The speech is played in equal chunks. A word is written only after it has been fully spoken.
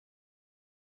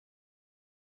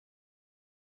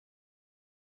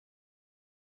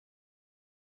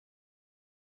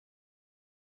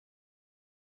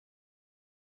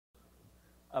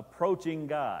approaching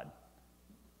God.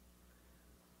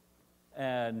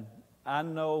 And I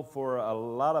know for a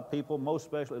lot of people, most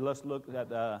especially, let's look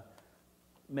at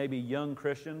maybe young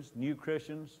Christians, new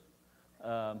Christians.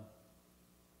 Well,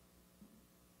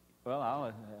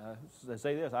 I'll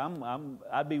say this: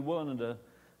 I'd be willing to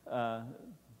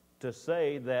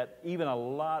say that even a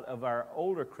lot of our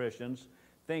older Christians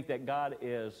think that God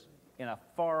is in a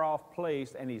far-off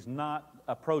place and He's not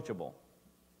approachable.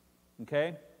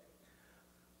 Okay.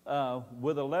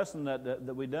 With a lesson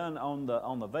that we done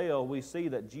on the veil, we see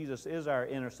that Jesus is our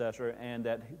intercessor and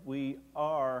that we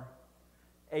are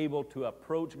able to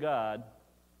approach God,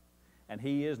 and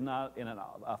He is not in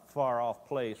a far-off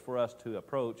place for us to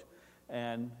approach.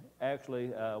 And actually,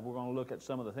 we're going to look at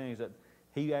some of the things that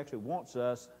He actually wants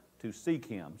us to seek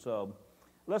Him. So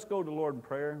let's go to the Lord in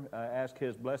prayer, ask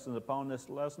His blessings upon this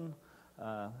lesson,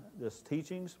 this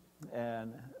teachings,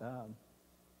 and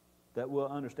that we'll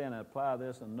understand and apply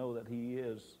this and know that He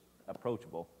is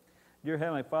approachable. Dear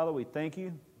Heavenly Father, we thank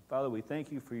You. Father, we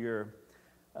thank You for Your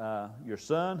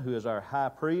Son, who is our high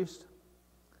priest,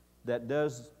 that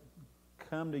does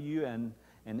come to You and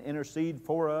intercede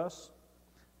for us.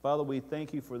 Father, we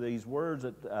thank You for these words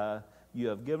that You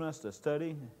have given us to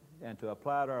study and to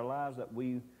apply to our lives, that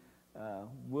we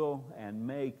will and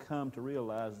may come to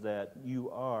realize that You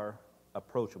are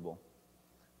approachable.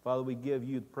 Father, we give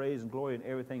You the praise and glory in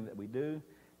everything that we do.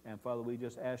 And Father, we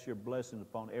just ask Your blessings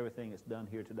upon everything that's done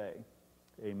here today.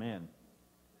 Amen.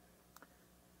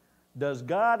 Does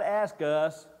God ask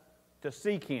us to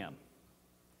seek Him?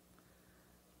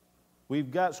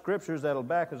 We've got scriptures that'll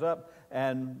back us up.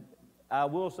 And I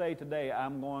will say today,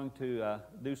 I'm going to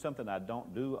do something I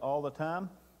don't do all the time.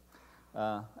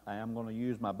 I am going to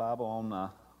use my Bible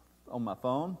on my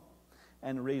phone.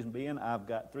 And the reason being, I've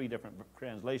got 3 different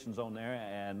translations on there,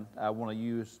 and I want to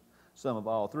use some of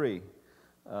all 3.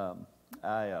 I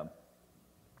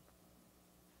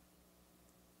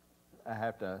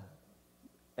have to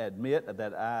admit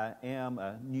that I am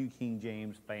a New King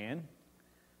James fan.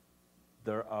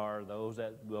 There are those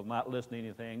that will not listen to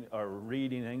anything or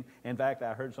read anything. In fact,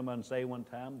 I heard someone say one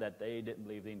time that they didn't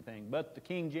believe anything but the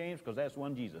King James, because that's the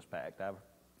one Jesus packed.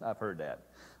 I've heard that.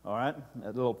 All right? A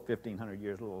little 1,500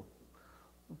 years, a little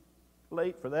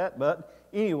late for that, but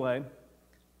anyway,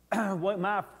 what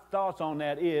my thoughts on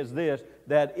that is this: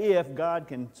 that if God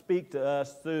can speak to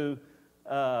us through,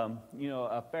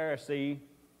 a Pharisee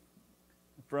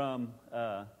from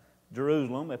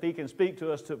Jerusalem, if He can speak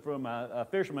to us from a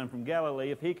fisherman from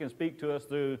Galilee, if He can speak to us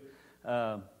through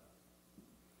an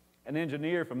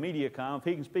engineer from Mediacom, if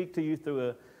He can speak to you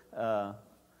through a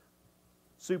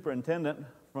superintendent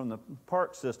from the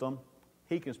park system,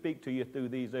 He can speak to you through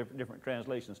these different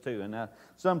translations too. And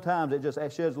sometimes it just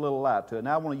sheds a little light to it. And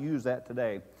I want to use that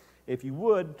today. If you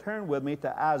would, turn with me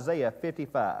to Isaiah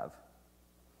 55.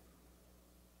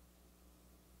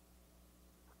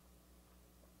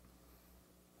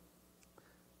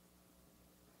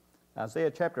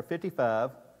 Isaiah chapter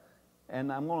 55.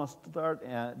 And I'm going to start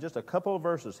just a couple of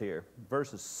verses here.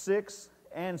 Verses 6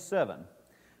 and 7.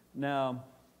 Now,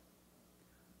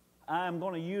 I'm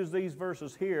going to use these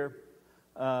verses here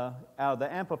out of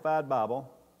the Amplified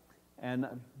Bible, and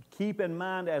keep in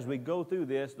mind as we go through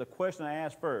this, the question I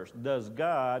ask first: does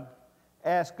God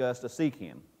ask us to seek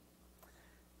Him?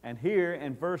 And here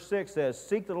in verse 6 says,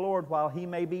 "Seek the Lord while He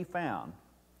may be found.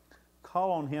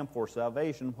 Call on Him for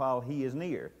salvation while He is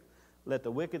near. Let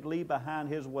the wicked leave behind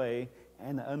his way,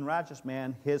 and the unrighteous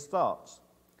man his thoughts.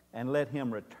 And let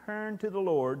him return to the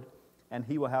Lord, and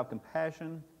He will have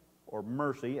compassion," or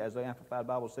mercy, as the Amplified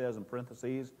Bible says in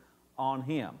parentheses, "on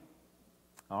him."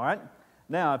 All right?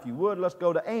 Now, if you would, let's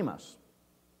go to Amos.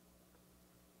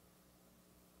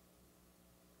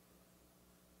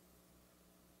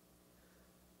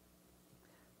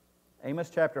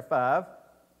 Amos chapter 5.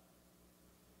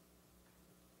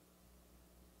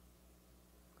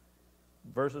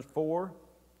 Verses 4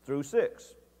 through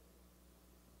 6.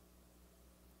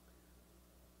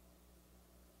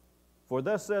 "For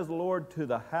thus says the Lord to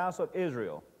the house of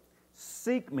Israel,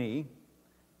 Seek me,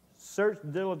 search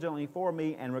diligently for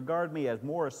me, and regard me as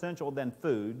more essential than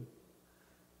food."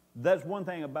 That's one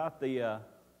thing about the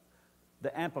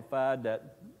Amplified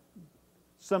that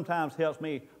sometimes helps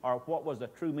me, or what was the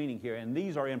true meaning here. And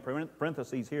these are in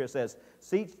parentheses here. It says,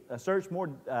 search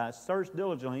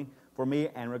diligently for me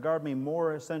and regard me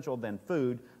more essential than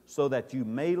food, so that you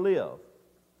may live.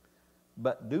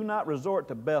 But do not resort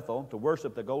to Bethel to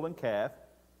worship the golden calf,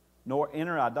 nor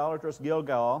enter idolatrous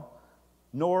Gilgal,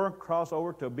 nor cross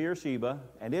over to Beersheba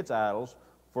and its idols,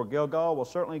 for Gilgal will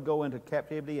certainly go into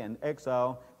captivity and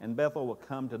exile, and Bethel will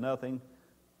come to nothing.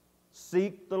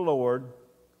 Seek the Lord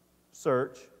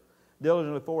search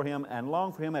diligently for him and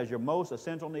long for him as your most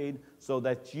essential need so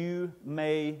that you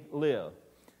may live.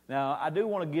 Now, I do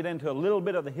want to get into a little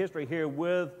bit of the history here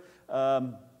with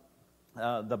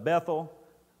the Bethel,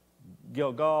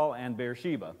 Gilgal, and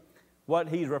Beersheba. What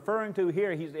he's referring to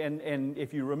here, and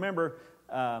if you remember,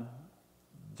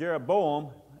 Jeroboam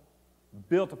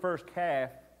built the first calf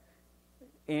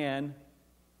in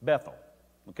Bethel,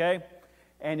 okay?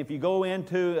 And if you go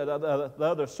into the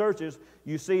other searches,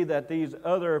 you see that these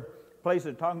other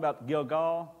places talking about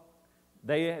Gilgal,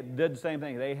 they did the same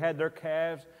thing. They had their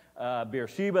calves.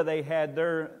 Beersheba, they had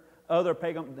their other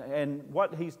pagan. And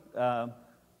what the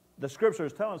Scripture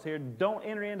is telling us here, don't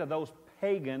enter into those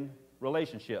pagan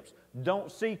relationships.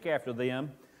 Don't seek after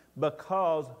them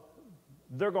because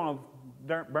they're going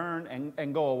to burn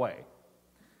and go away.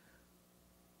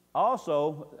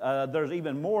 Also, there's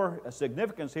even more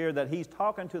significance here that he's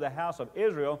talking to the house of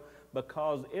Israel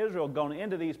because Israel gone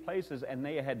into these places and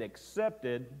they had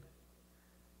accepted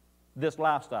this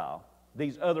lifestyle,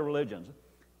 these other religions.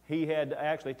 He had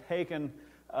actually taken,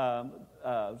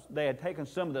 they had taken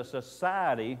some of the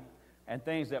society and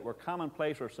things that were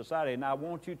commonplace for society. And I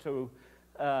want you to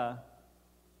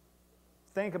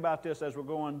think about this as we're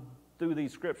going through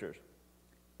these scriptures.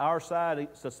 Our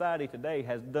society today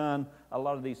has done a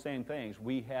lot of these same things.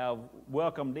 We have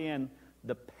welcomed in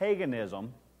the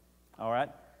paganism, all right?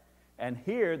 And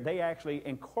here they actually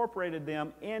incorporated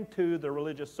them into the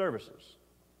religious services,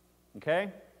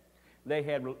 okay? They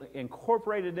had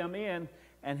incorporated them in,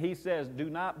 and he says, do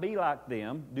not be like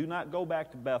them. Do not go back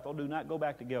to Bethel. Do not go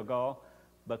back to Gilgal,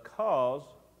 because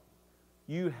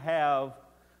you have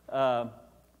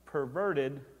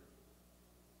perverted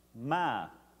my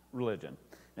religion.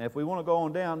 And if we want to go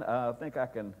on down, I think I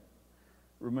can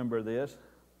remember this.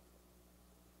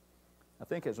 I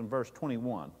think it's in verse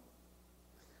 21.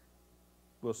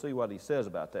 We'll see what he says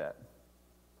about that.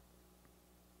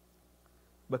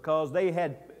 Because they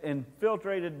had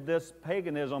infiltrated this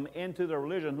paganism into their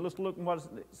religion. Let's look and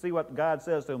see what God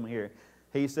says to them here.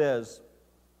 He says,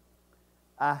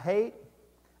 I hate,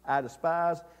 I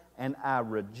despise, and I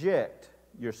reject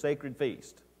your sacred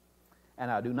feast. And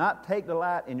I do not take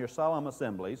delight in your solemn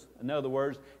assemblies. In other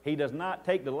words, he does not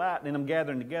take delight in them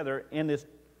gathering together in this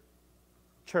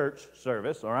church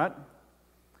service, all right?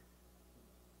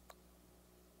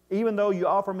 Even though you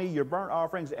offer me your burnt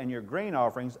offerings and your grain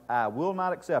offerings, I will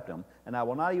not accept them. And I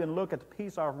will not even look at the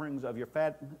peace offerings of your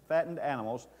fattened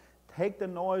animals. Take the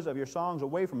noise of your songs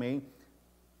away from me.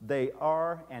 They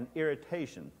are an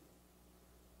irritation.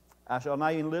 I shall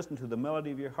not even listen to the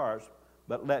melody of your hearts,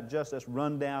 but let justice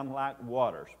run down like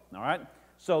waters. All right?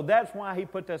 So that's why he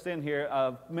put this in here,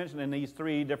 mentioning these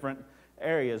three different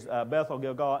areas, Bethel,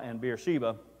 Gilgal, and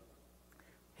Beersheba.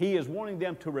 He is wanting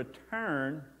them to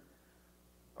return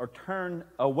or turn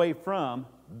away from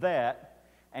that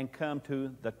and come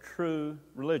to the true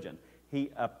religion. He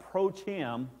approach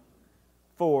him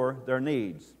for their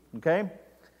needs. Okay?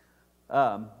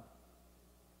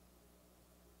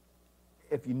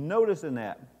 If you notice in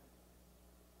that,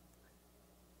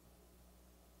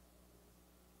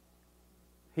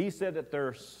 he said that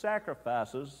their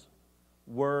sacrifices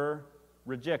were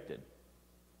rejected.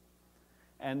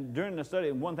 And during the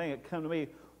study, one thing that came to me,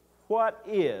 what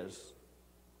is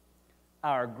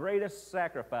our greatest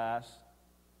sacrifice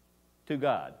to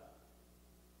God?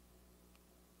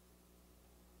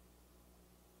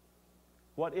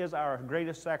 What is our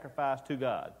greatest sacrifice to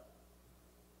God?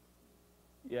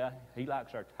 Yeah, he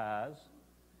likes our tithes.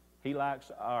 He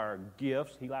likes our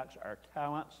gifts. He likes our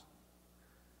talents.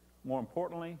 More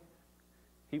importantly,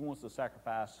 he wants the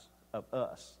sacrifice of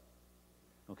us.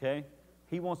 Okay?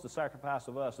 He wants the sacrifice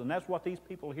of us. And that's what these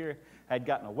people here had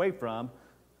gotten away from.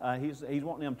 He's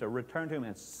wanting them to return to him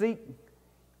and seek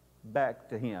back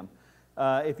to him.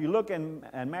 If you look in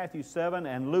Matthew 7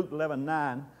 and Luke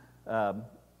 11:9,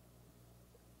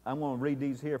 I'm going to read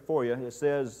these here for you. It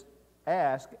says,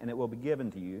 ask and it will be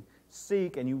given to you.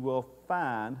 Seek and you will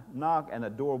find. Knock and the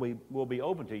door will be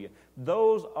open to you.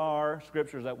 Those are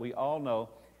scriptures that we all know.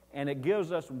 And it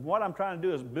gives us, what I'm trying to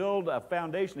do is build a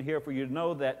foundation here for you to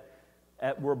know that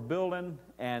we're building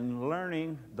and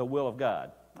learning the will of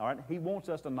God. All right? He wants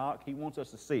us to knock. He wants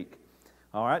us to seek.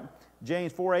 All right?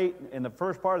 James 4:8, in the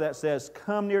first part of that says,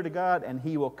 come near to God and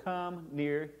he will come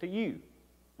near to you.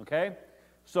 Okay?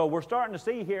 So we're starting to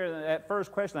see here that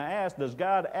first question I asked, does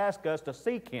God ask us to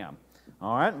seek him?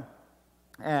 All right?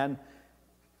 And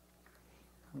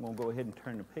I'm going to go ahead and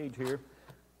turn the page here.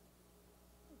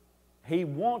 He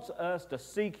wants us to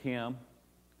seek him,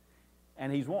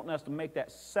 and he's wanting us to make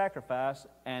that sacrifice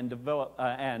and develop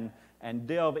and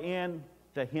delve in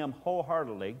to him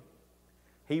wholeheartedly.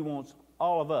 He wants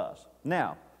all of us.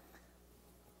 Now,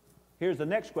 here's the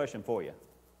next question for you.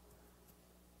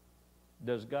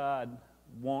 Does God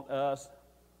want us,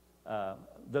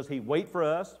 does He wait for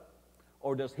us,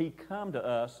 or does He come to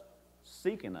us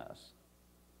seeking us?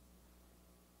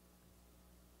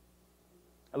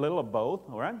 A little of both,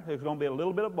 all right? There's going to be a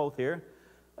little bit of both here.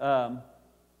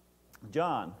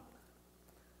 John,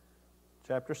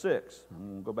 chapter 6. I'm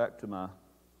going to go back to my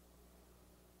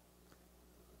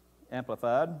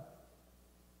Amplified.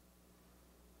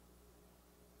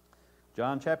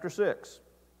 John chapter 6.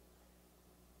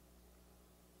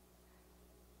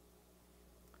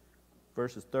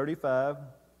 Verses 35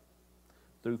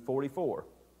 through 44.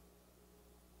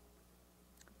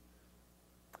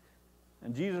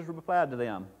 And Jesus replied to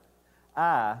them,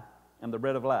 I am the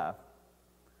bread of life.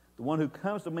 The one who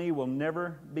comes to me will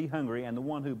never be hungry, and the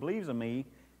one who believes in me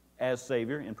as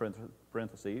Savior, in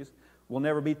parentheses, will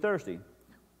never be thirsty.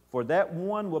 For that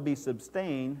one will be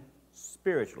sustained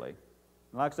spiritually.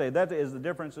 Like I say, that is the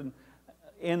difference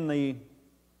in the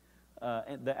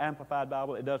Amplified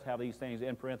Bible. It does have these things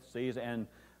in parentheses, and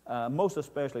most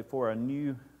especially for a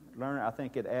new learner, I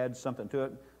think it adds something to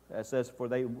it. It says, for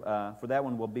that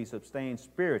one will be sustained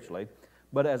spiritually.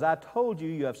 But as I told you,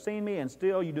 you have seen me, and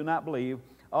still you do not believe.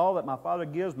 All that my Father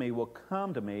gives me will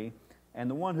come to me, and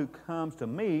the one who comes to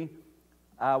me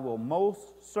I will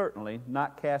most certainly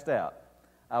not cast out.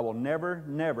 I will never,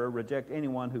 never reject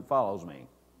anyone who follows me.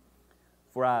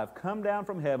 For I have come down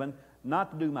from heaven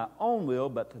not to do my own will,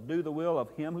 but to do the will of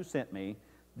Him who sent me.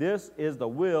 This is the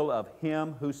will of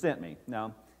Him who sent me.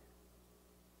 Now,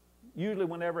 usually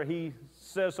whenever he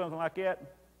says something like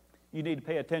that, you need to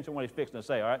pay attention to what he's fixing to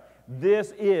say, all right?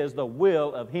 This is the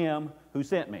will of Him who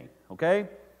sent me, okay?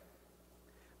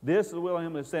 This is the will of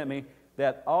Him who sent me,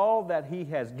 that all that He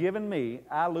has given me,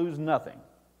 I lose nothing,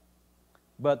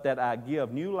 but that I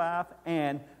give new life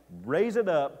and raise it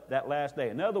up that last day.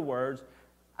 In other words,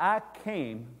 I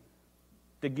came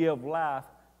to give life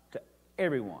to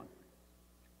everyone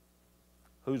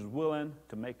who's willing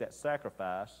to make that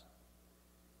sacrifice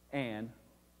and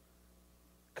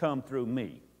come through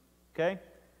me. Okay?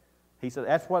 He said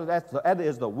that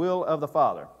is the will of the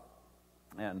Father.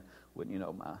 And wouldn't you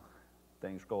know, my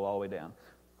things scroll all the way down.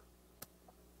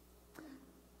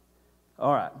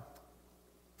 All right.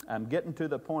 I'm getting to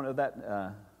the point of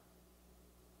that.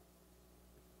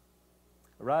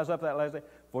 Rise up that last day.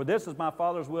 For this is my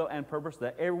Father's will and purpose,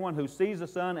 that everyone who sees the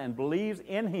Son and believes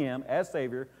in Him as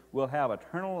Savior will have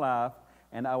eternal life,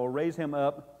 and I will raise him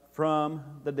up from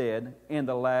the dead in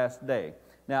the last day.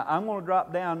 Now, I'm going to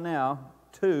drop down now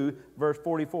to verse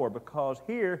 44, because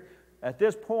here, at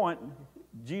this point,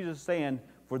 Jesus is saying,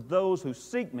 for those who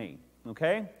seek me,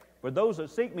 okay? For those who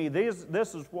seek me, this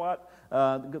is what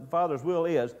the Father's will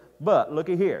is. But,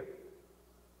 looky here.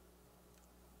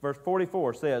 Verse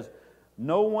 44 says,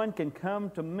 no one can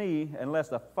come to me unless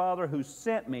the Father who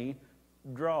sent me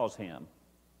draws him.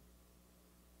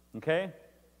 Okay?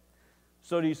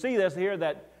 So do you see this here,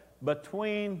 that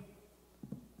between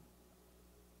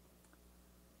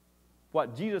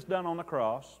what Jesus done on the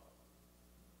cross,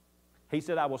 He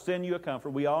said, I will send you a comforter.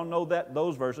 We all know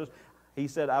those verses. He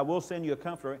said, I will send you a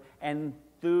comforter. And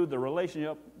through the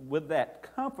relationship with that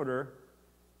comforter,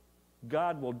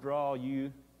 God will draw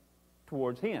you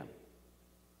towards Him.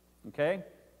 Okay?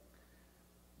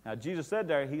 Now, Jesus said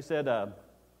there, He said, and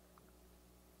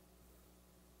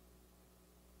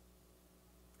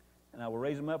I will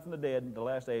raise him up from the dead in the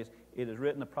last days. It is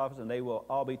written in the prophets, and they will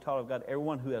all be taught of God.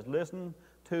 Everyone who has listened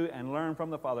to and learned from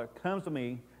the Father comes to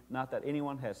me, not that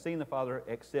anyone has seen the Father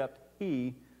except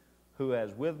he who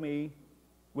is with me,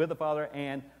 with the Father,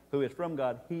 and who is from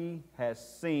God. He has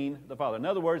seen the Father. In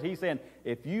other words, He's saying,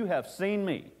 if you have seen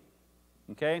me,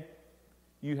 okay,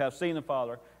 you have seen the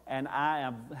Father, and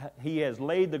He has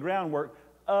laid the groundwork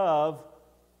of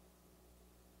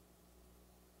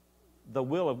the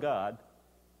will of God,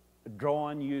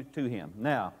 drawing you to Him.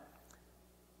 Now,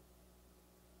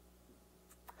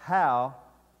 how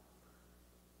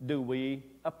do we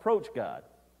approach God?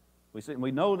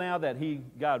 We know now that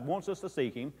God wants us to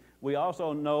seek Him. We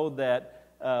also know that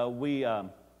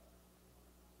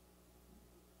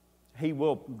He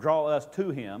will draw us to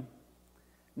Him.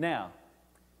 Now,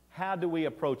 how do we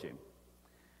approach Him?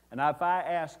 And if I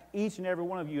ask each and every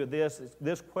one of you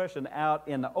this question out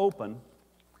in the open,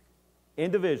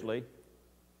 individually,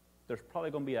 there's probably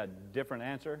going to be a different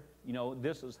answer. You know,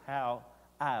 this is how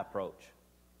I approach.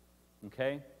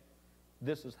 Okay?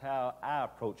 This is how I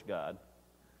approach God.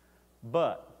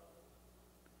 But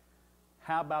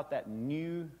how about that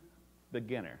new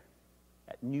beginner,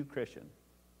 that new Christian,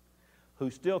 who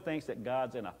still thinks that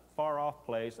God's in a far-off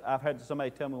place? I've had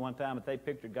somebody tell me one time that they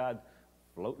pictured God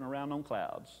floating around on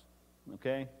clouds.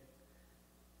 Okay?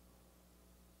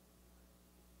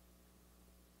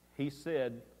 He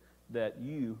said that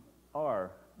you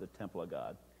are the temple of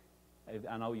God.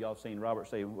 I know y'all seen Robert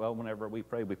say, well, whenever we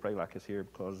pray like it's here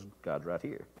because God's right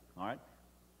here. All right?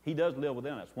 He does live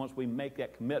within us once we make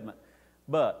that commitment.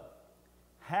 But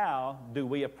how do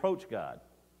we approach God?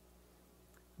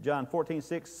 John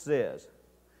 14:6 says,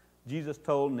 Jesus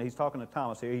told, and he's talking to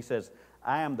Thomas here, he says,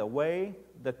 I am the way,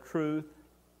 the truth,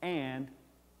 and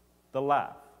the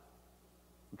life.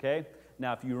 Okay?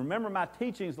 Now, if you remember my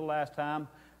teachings the last time,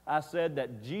 I said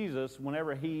that Jesus,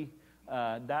 whenever he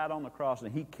died on the cross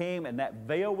and he came and that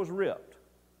veil was ripped,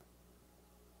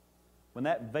 when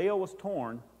that veil was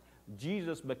torn,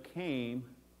 Jesus became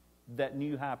that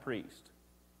new high priest.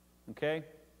 Okay?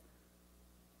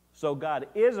 So God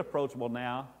is approachable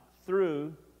now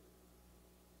through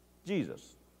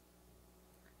Jesus.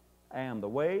 I am the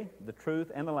way, the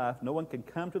truth, and the life. No one can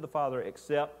come to the Father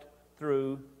except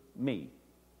through me.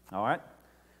 All right?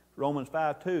 Romans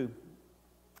 5:2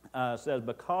 says,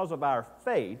 because of our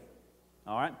faith,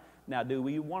 all right? Now,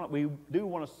 we do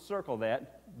want to circle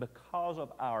that, because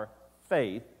of our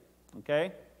faith,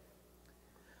 okay?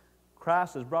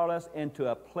 Christ has brought us into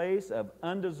a place of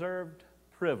undeserved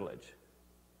privilege.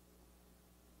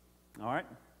 All right?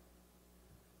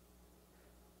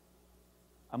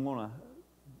 I'm going to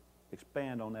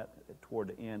expand on that toward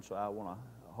the end, so I want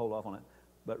to hold off on it.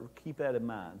 But keep that in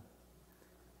mind,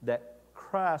 that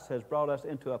Christ has brought us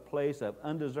into a place of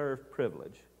undeserved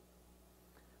privilege.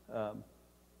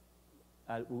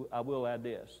 I will add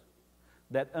this.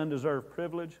 That undeserved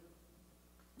privilege,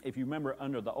 if you remember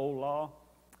under the old law,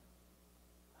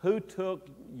 who took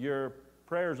your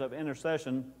prayers of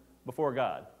intercession before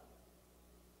God?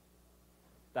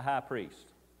 The high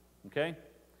priest. Okay?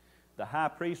 The high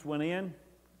priest went in,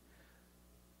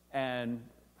 and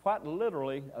quite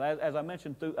literally, as I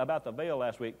mentioned about the veil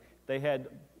last week, they had,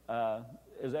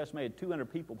 it was estimated 200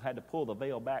 people had to pull the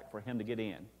veil back for him to get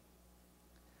in.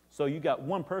 So you got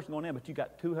one person going in, but you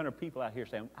got 200 people out here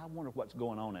saying, I wonder what's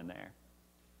going on in there.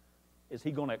 Is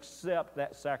he going to accept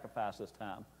that sacrifice this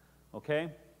time? Okay?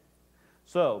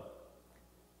 So,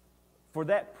 for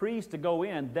that priest to go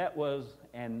in, that was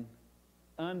an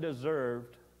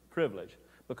undeserved privilege.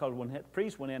 Because when that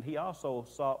priest went in, he also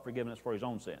sought forgiveness for his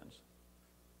own sins.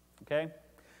 Okay?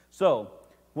 So,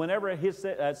 whenever it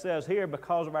says here,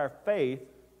 because of our faith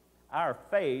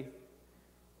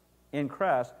in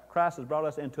Christ, Christ has brought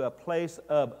us into a place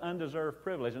of undeserved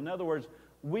privilege. In other words,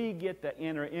 we get to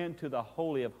enter into the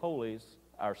Holy of Holies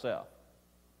ourselves.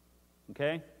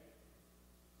 Okay?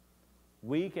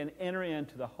 We can enter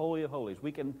into the Holy of Holies.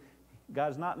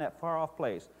 God's not in that far off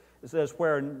place. It says,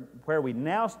 where we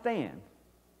now stand,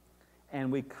 and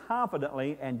we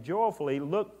confidently and joyfully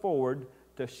look forward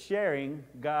to sharing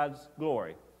God's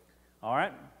glory. All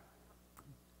right?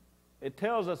 It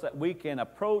tells us that we can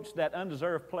approach that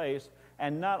undeserved place,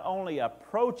 and not only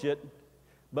approach it,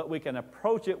 but we can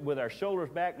approach it with our shoulders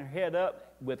back and our head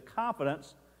up with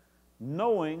confidence,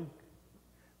 knowing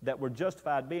that we're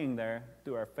justified being there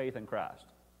through our faith in Christ.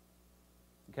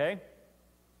 Okay?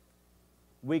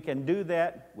 We can do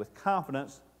that with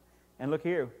confidence, and look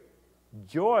here,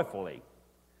 joyfully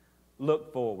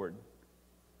look forward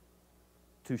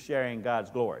to sharing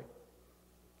God's glory.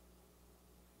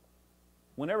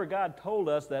 Whenever God told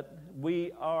us that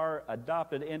we are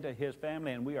adopted into His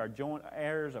family and we are joint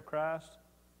heirs of Christ,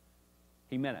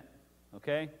 He meant it,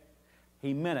 okay?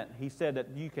 He meant it. He said that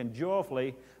you can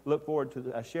joyfully look forward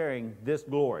to sharing this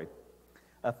glory.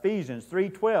 Ephesians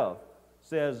 3:12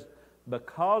 says,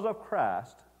 because of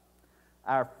Christ,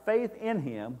 our faith in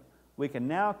Him, we can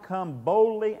now come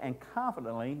boldly and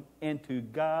confidently into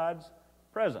God's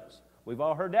presence. We've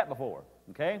all heard that before,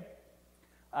 okay?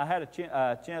 I had a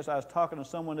chance, I was talking to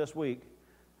someone this week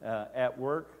at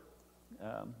work,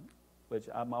 which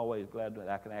I'm always glad that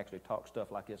I can actually talk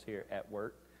stuff like this here at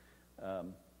work.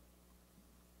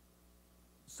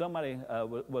 Somebody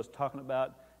was talking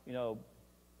about,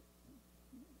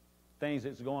 things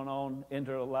that's going on in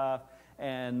their life,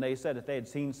 and they said that they had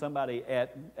seen somebody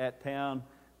at town.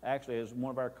 Actually, it was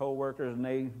one of our co-workers, and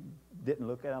they didn't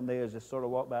look at them. They just sort of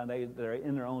walked by, and they're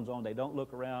in their own zone. They don't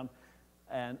look around.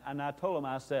 And I told them,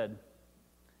 I said,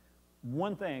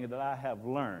 one thing that I have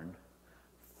learned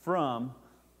from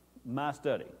my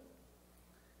study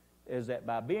is that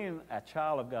by being a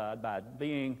child of God, by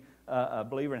being a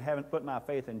believer and having put my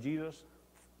faith in Jesus,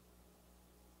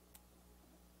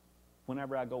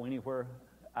 whenever I go anywhere,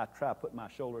 I try to put my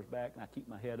shoulders back and I keep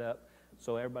my head up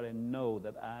so everybody know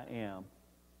that I am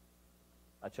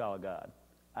a child of God.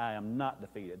 I am not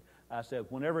defeated. I said,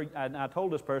 I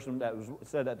told this person that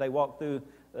said that they walked through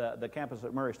the campus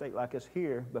at Murray State like it's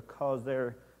here because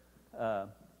they're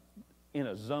in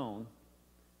a zone.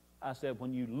 I said,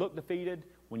 when you look defeated,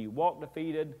 when you walk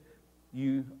defeated,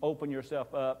 you open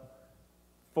yourself up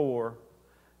for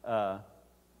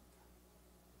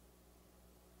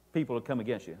people to come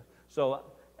against you. So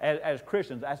as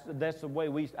Christians, that's the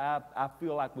way I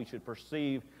feel like we should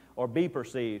perceive or be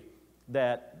perceived,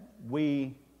 that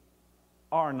we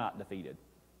are not defeated.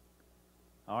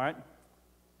 All right?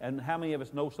 And how many of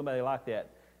us know somebody like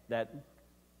that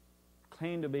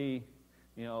claim to be,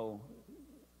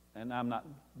 and I'm not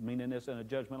meaning this in a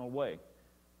judgmental way,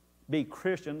 be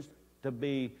Christians, to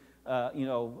be,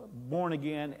 born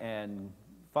again and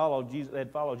follow Jesus,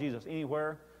 they'd follow Jesus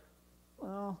anywhere?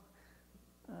 Well,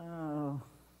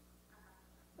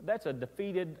 that's a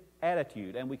defeated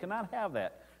attitude, and we cannot have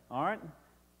that, all right?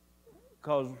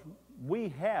 Because we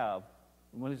have,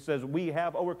 when it says we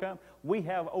have overcome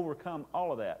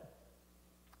all of that.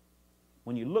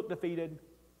 When you look defeated,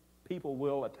 people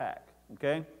will attack,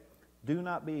 okay? Do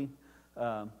not be,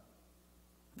 walk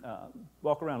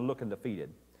around looking defeated.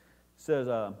 It says,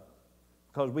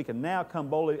 because we can now come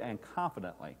boldly and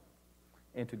confidently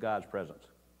into God's presence.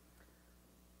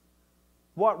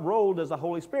 What role does the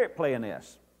Holy Spirit play in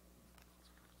this?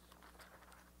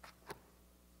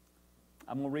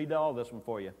 I'm going to read all this one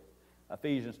for you.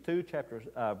 Ephesians 2,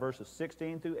 verses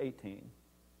 16 through 18.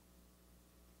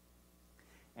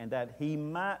 And that he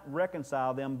might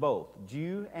reconcile them both,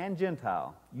 Jew and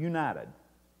Gentile, united,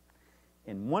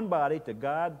 in one body to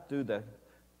God through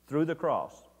the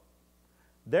cross,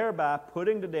 thereby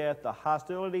putting to death the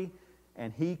hostility.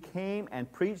 And he came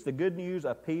and preached the good news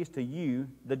of peace to you,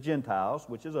 the Gentiles,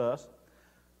 which is us,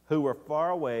 who were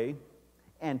far away,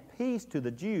 and peace to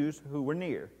the Jews who were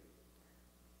near.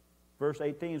 Verse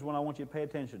 18 is one I want you to pay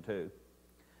attention to.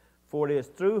 For it is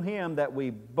through him that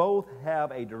we both have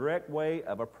a direct way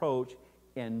of approach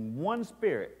in one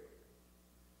spirit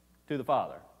to the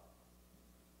Father.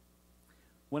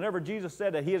 Whenever Jesus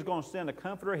said that he is going to send a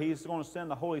comforter, he's going to send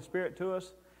the Holy Spirit to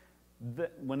us,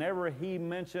 whenever he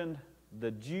mentioned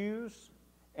the Jews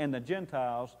and the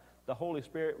Gentiles, the Holy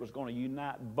Spirit was going to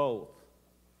unite both,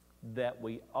 that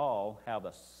we all have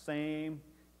the same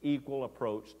equal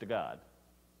approach to God.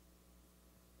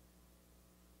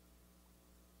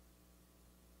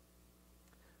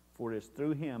 For it is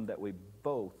through him that we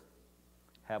both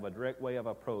have a direct way of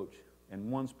approach in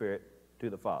one spirit to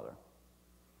the Father.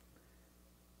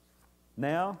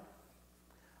 Now,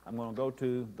 I'm going to go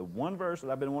to the one verse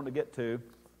that I've been wanting to get to.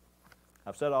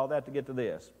 I've said all that to get to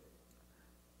this.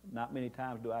 Not many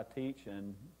times do I teach,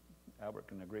 and Albert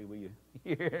can agree with you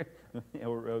here,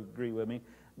 or agree with me.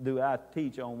 Do I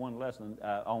teach on one lesson,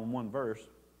 on one verse,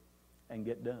 and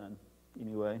get done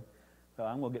anyway? So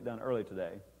I'm going to get done early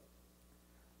today.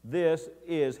 This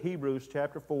is Hebrews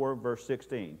chapter 4, verse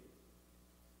 16.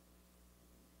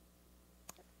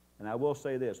 And I will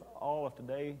say this, all of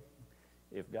today,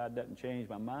 if God doesn't change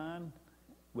my mind,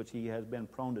 which he has been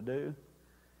prone to do,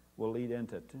 will lead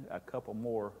into a couple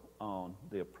more on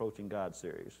the Approaching God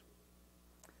series.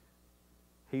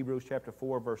 Hebrews chapter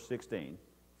 4, verse 16.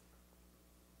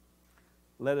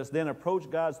 Let us then approach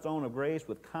God's throne of grace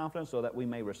with confidence so that we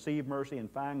may receive mercy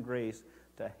and find grace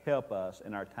to help us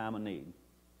in our time of need.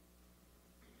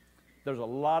 There's a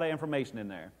lot of information in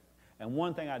there. And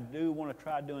one thing I do want to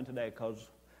try doing today, because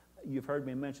you've heard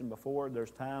me mention before,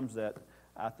 there's times that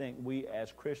I think we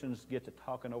as Christians get to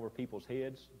talking over people's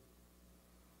heads.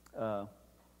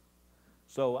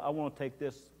 So I want to take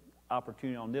this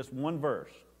opportunity on this one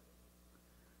verse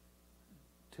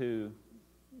to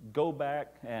go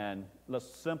back and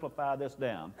let's simplify this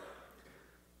down.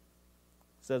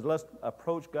 It says, let's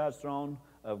approach God's throne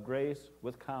of grace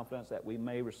with confidence that we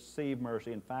may receive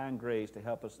mercy and find grace to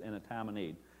help us in a time of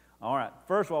need. All right,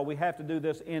 first of all, we have to do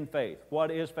this in faith.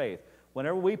 What is faith?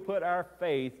 Whenever we put our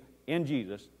faith in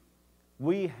Jesus,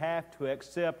 we have to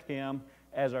accept him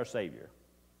as our Savior.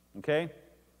 Okay?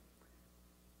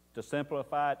 To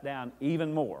simplify it down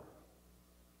even more,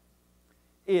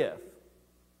 if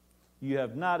you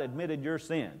have not admitted your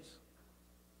sins,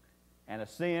 and a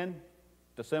sin,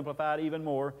 to simplify it even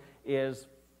more, is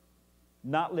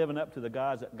not living up to the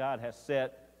gods that God has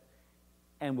set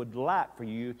and would like for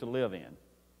you to live in.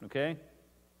 Okay?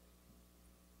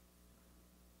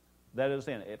 That is a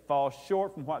sin. It falls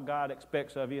short from what God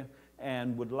expects of you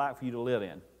and would like for you to live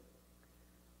in.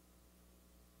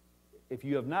 If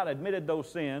you have not admitted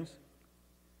those sins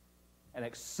and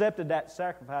accepted that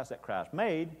sacrifice that Christ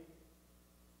made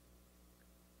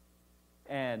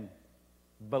and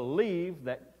believe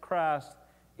that Christ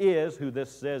is who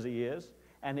this says he is,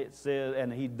 and it says,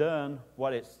 and he's done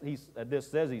what this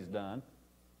says he's done,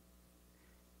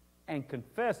 and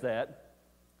confess that,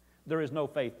 there is no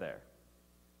faith there.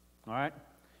 All right?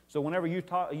 So whenever you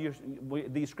talk,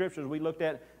 these scriptures we looked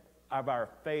at of our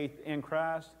faith in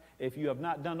Christ, if you have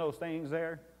not done those things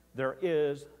there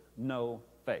is no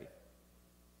faith.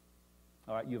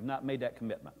 All right? You have not made that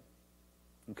commitment.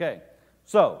 Okay.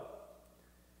 So,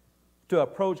 to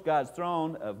approach God's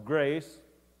throne of grace,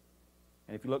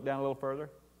 and if you look down a little further,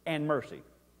 and mercy.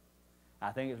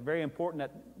 I think it's very important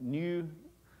that new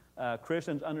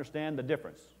Christians understand the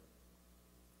difference.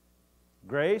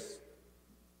 Grace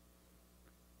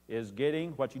is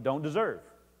getting what you don't deserve.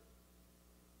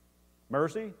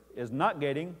 Mercy is not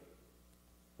getting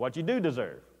what you do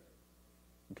deserve.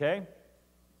 Okay?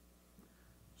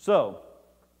 So,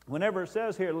 whenever it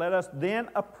says here, let us then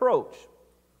approach,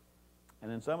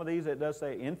 and in some of these it does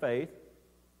say in faith,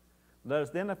 let us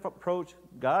then approach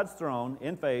God's throne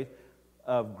in faith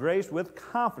of grace with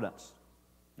confidence.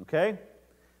 Okay?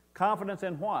 Confidence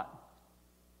in what?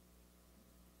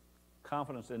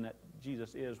 Confidence in that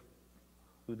Jesus is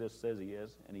who this says he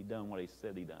is, and he done what he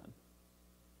said he done.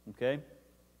 Okay?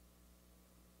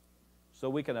 So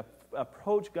we can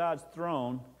approach God's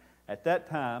throne at that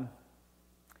time,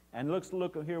 and let's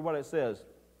look here what it says,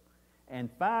 and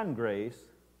find grace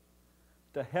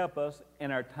to help us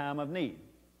in our time of need.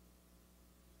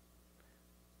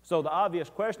 So the obvious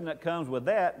question that comes with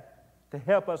that, to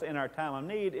help us in our time of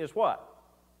need, is what?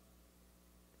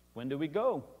 When do we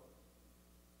go?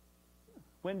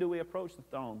 When do we approach the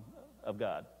throne of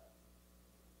God?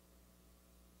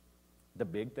 The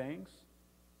big things?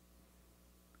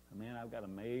 Man, I've got a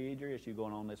major issue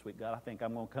going on this week. God, I think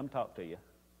I'm going to come talk to you.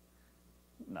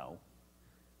 No.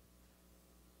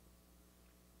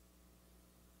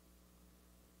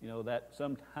 You know, that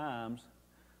sometimes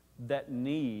that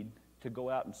need to go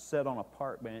out and sit on a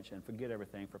park bench and forget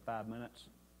everything for 5 minutes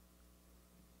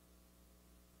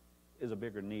is a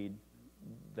bigger need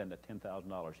than the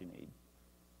 $10,000 you need.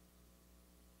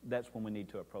 That's when we need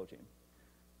to approach him.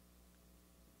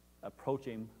 Approach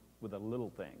him with the little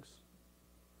things.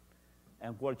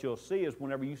 And what you'll see is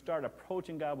whenever you start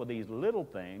approaching God with these little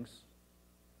things,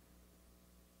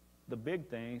 the big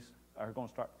things are going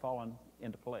to start falling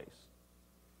into place.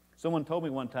 Someone told me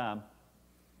one time,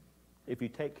 if you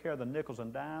take care of the nickels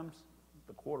and dimes,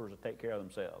 the quarters will take care of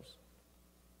themselves.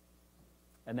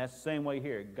 And that's the same way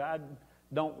here. God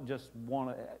don't just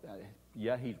want to,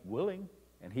 yeah, he's willing,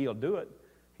 and he'll do it.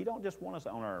 He don't just want us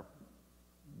on our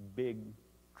big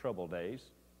trouble days.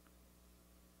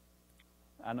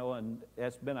 I know, and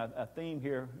it's been a theme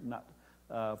here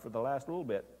for the last little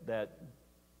bit, that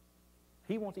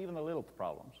he wants even the little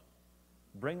problems.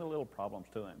 Bring the little problems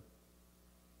to him.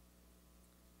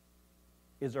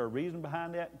 Is there a reason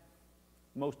behind that?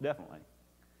 Most definitely.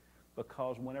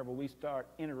 Because whenever we start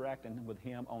interacting with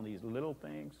him on these little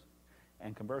things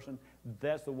and conversing,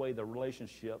 that's the way the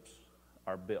relationships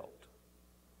are built.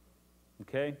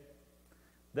 Okay?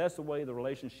 That's the way the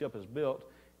relationship is built,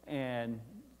 and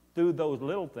through those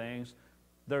little things,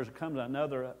 there comes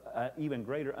another even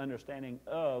greater understanding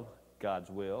of God's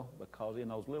will, because in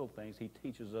those little things, he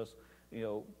teaches us, you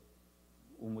know,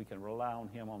 when we can rely on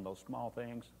him on those small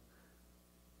things.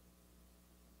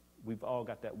 We've all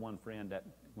got that one friend that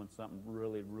when something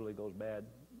really, really goes bad,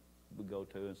 we go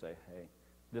to and say, hey,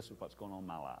 this is what's going on in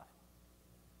my life.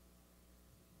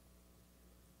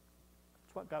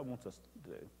 That's what God wants us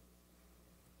to do.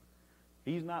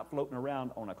 He's not floating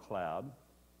around on a cloud,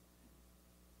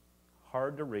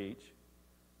 hard to reach.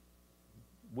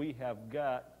 We have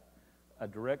got a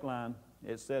direct line.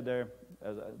 It said there,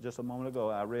 just a moment ago,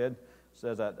 I read,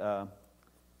 says that,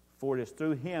 for it is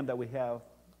through him that we have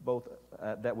both,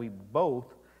 that we both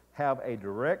have a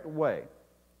direct way.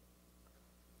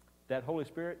 That Holy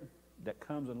Spirit that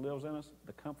comes and lives in us,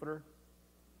 the Comforter,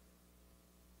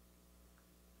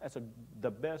 that's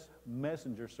the best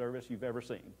messenger service you've ever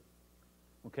seen.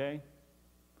 Okay?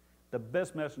 The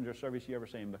best messenger service you've ever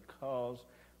seen, because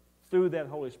through that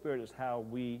Holy Spirit is how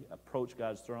we approach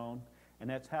God's throne, and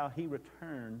that's how he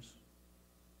returns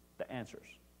the answers.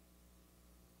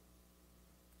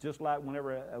 Just like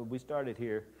whenever we started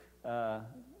here,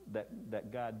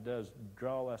 that God does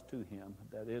draw us to him,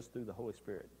 that is through the Holy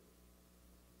Spirit.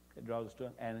 It draws us to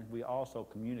him, and we also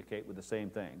communicate with the same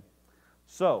thing.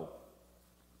 So,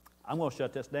 I'm going to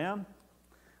shut this down.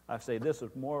 I say this is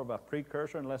more of a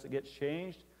precursor, unless it gets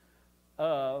changed,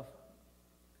 of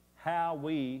how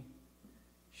we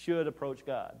should approach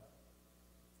God.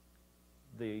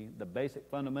 The basic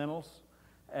fundamentals,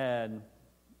 and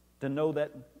to know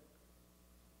that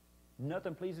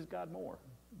nothing pleases God more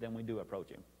than we do approach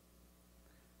him.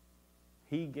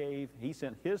 He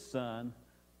sent His Son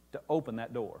to open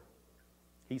that door.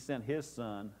 He sent His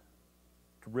Son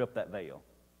to rip that veil.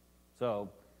 So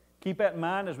keep that in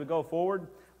mind as we go forward.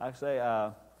 Like I say,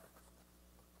 I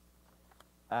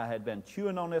had been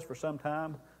chewing on this for some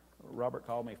time. Robert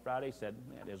called me Friday, said,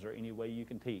 "Man, is there any way you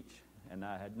can teach?" And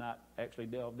I had not actually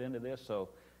delved into this, so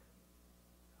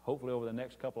hopefully over the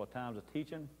next couple of times of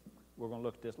teaching, we're going to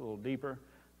look at this a little deeper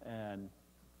and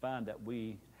find that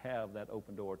we have that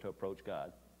open door to approach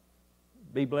God.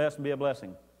 Be blessed and be a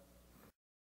blessing.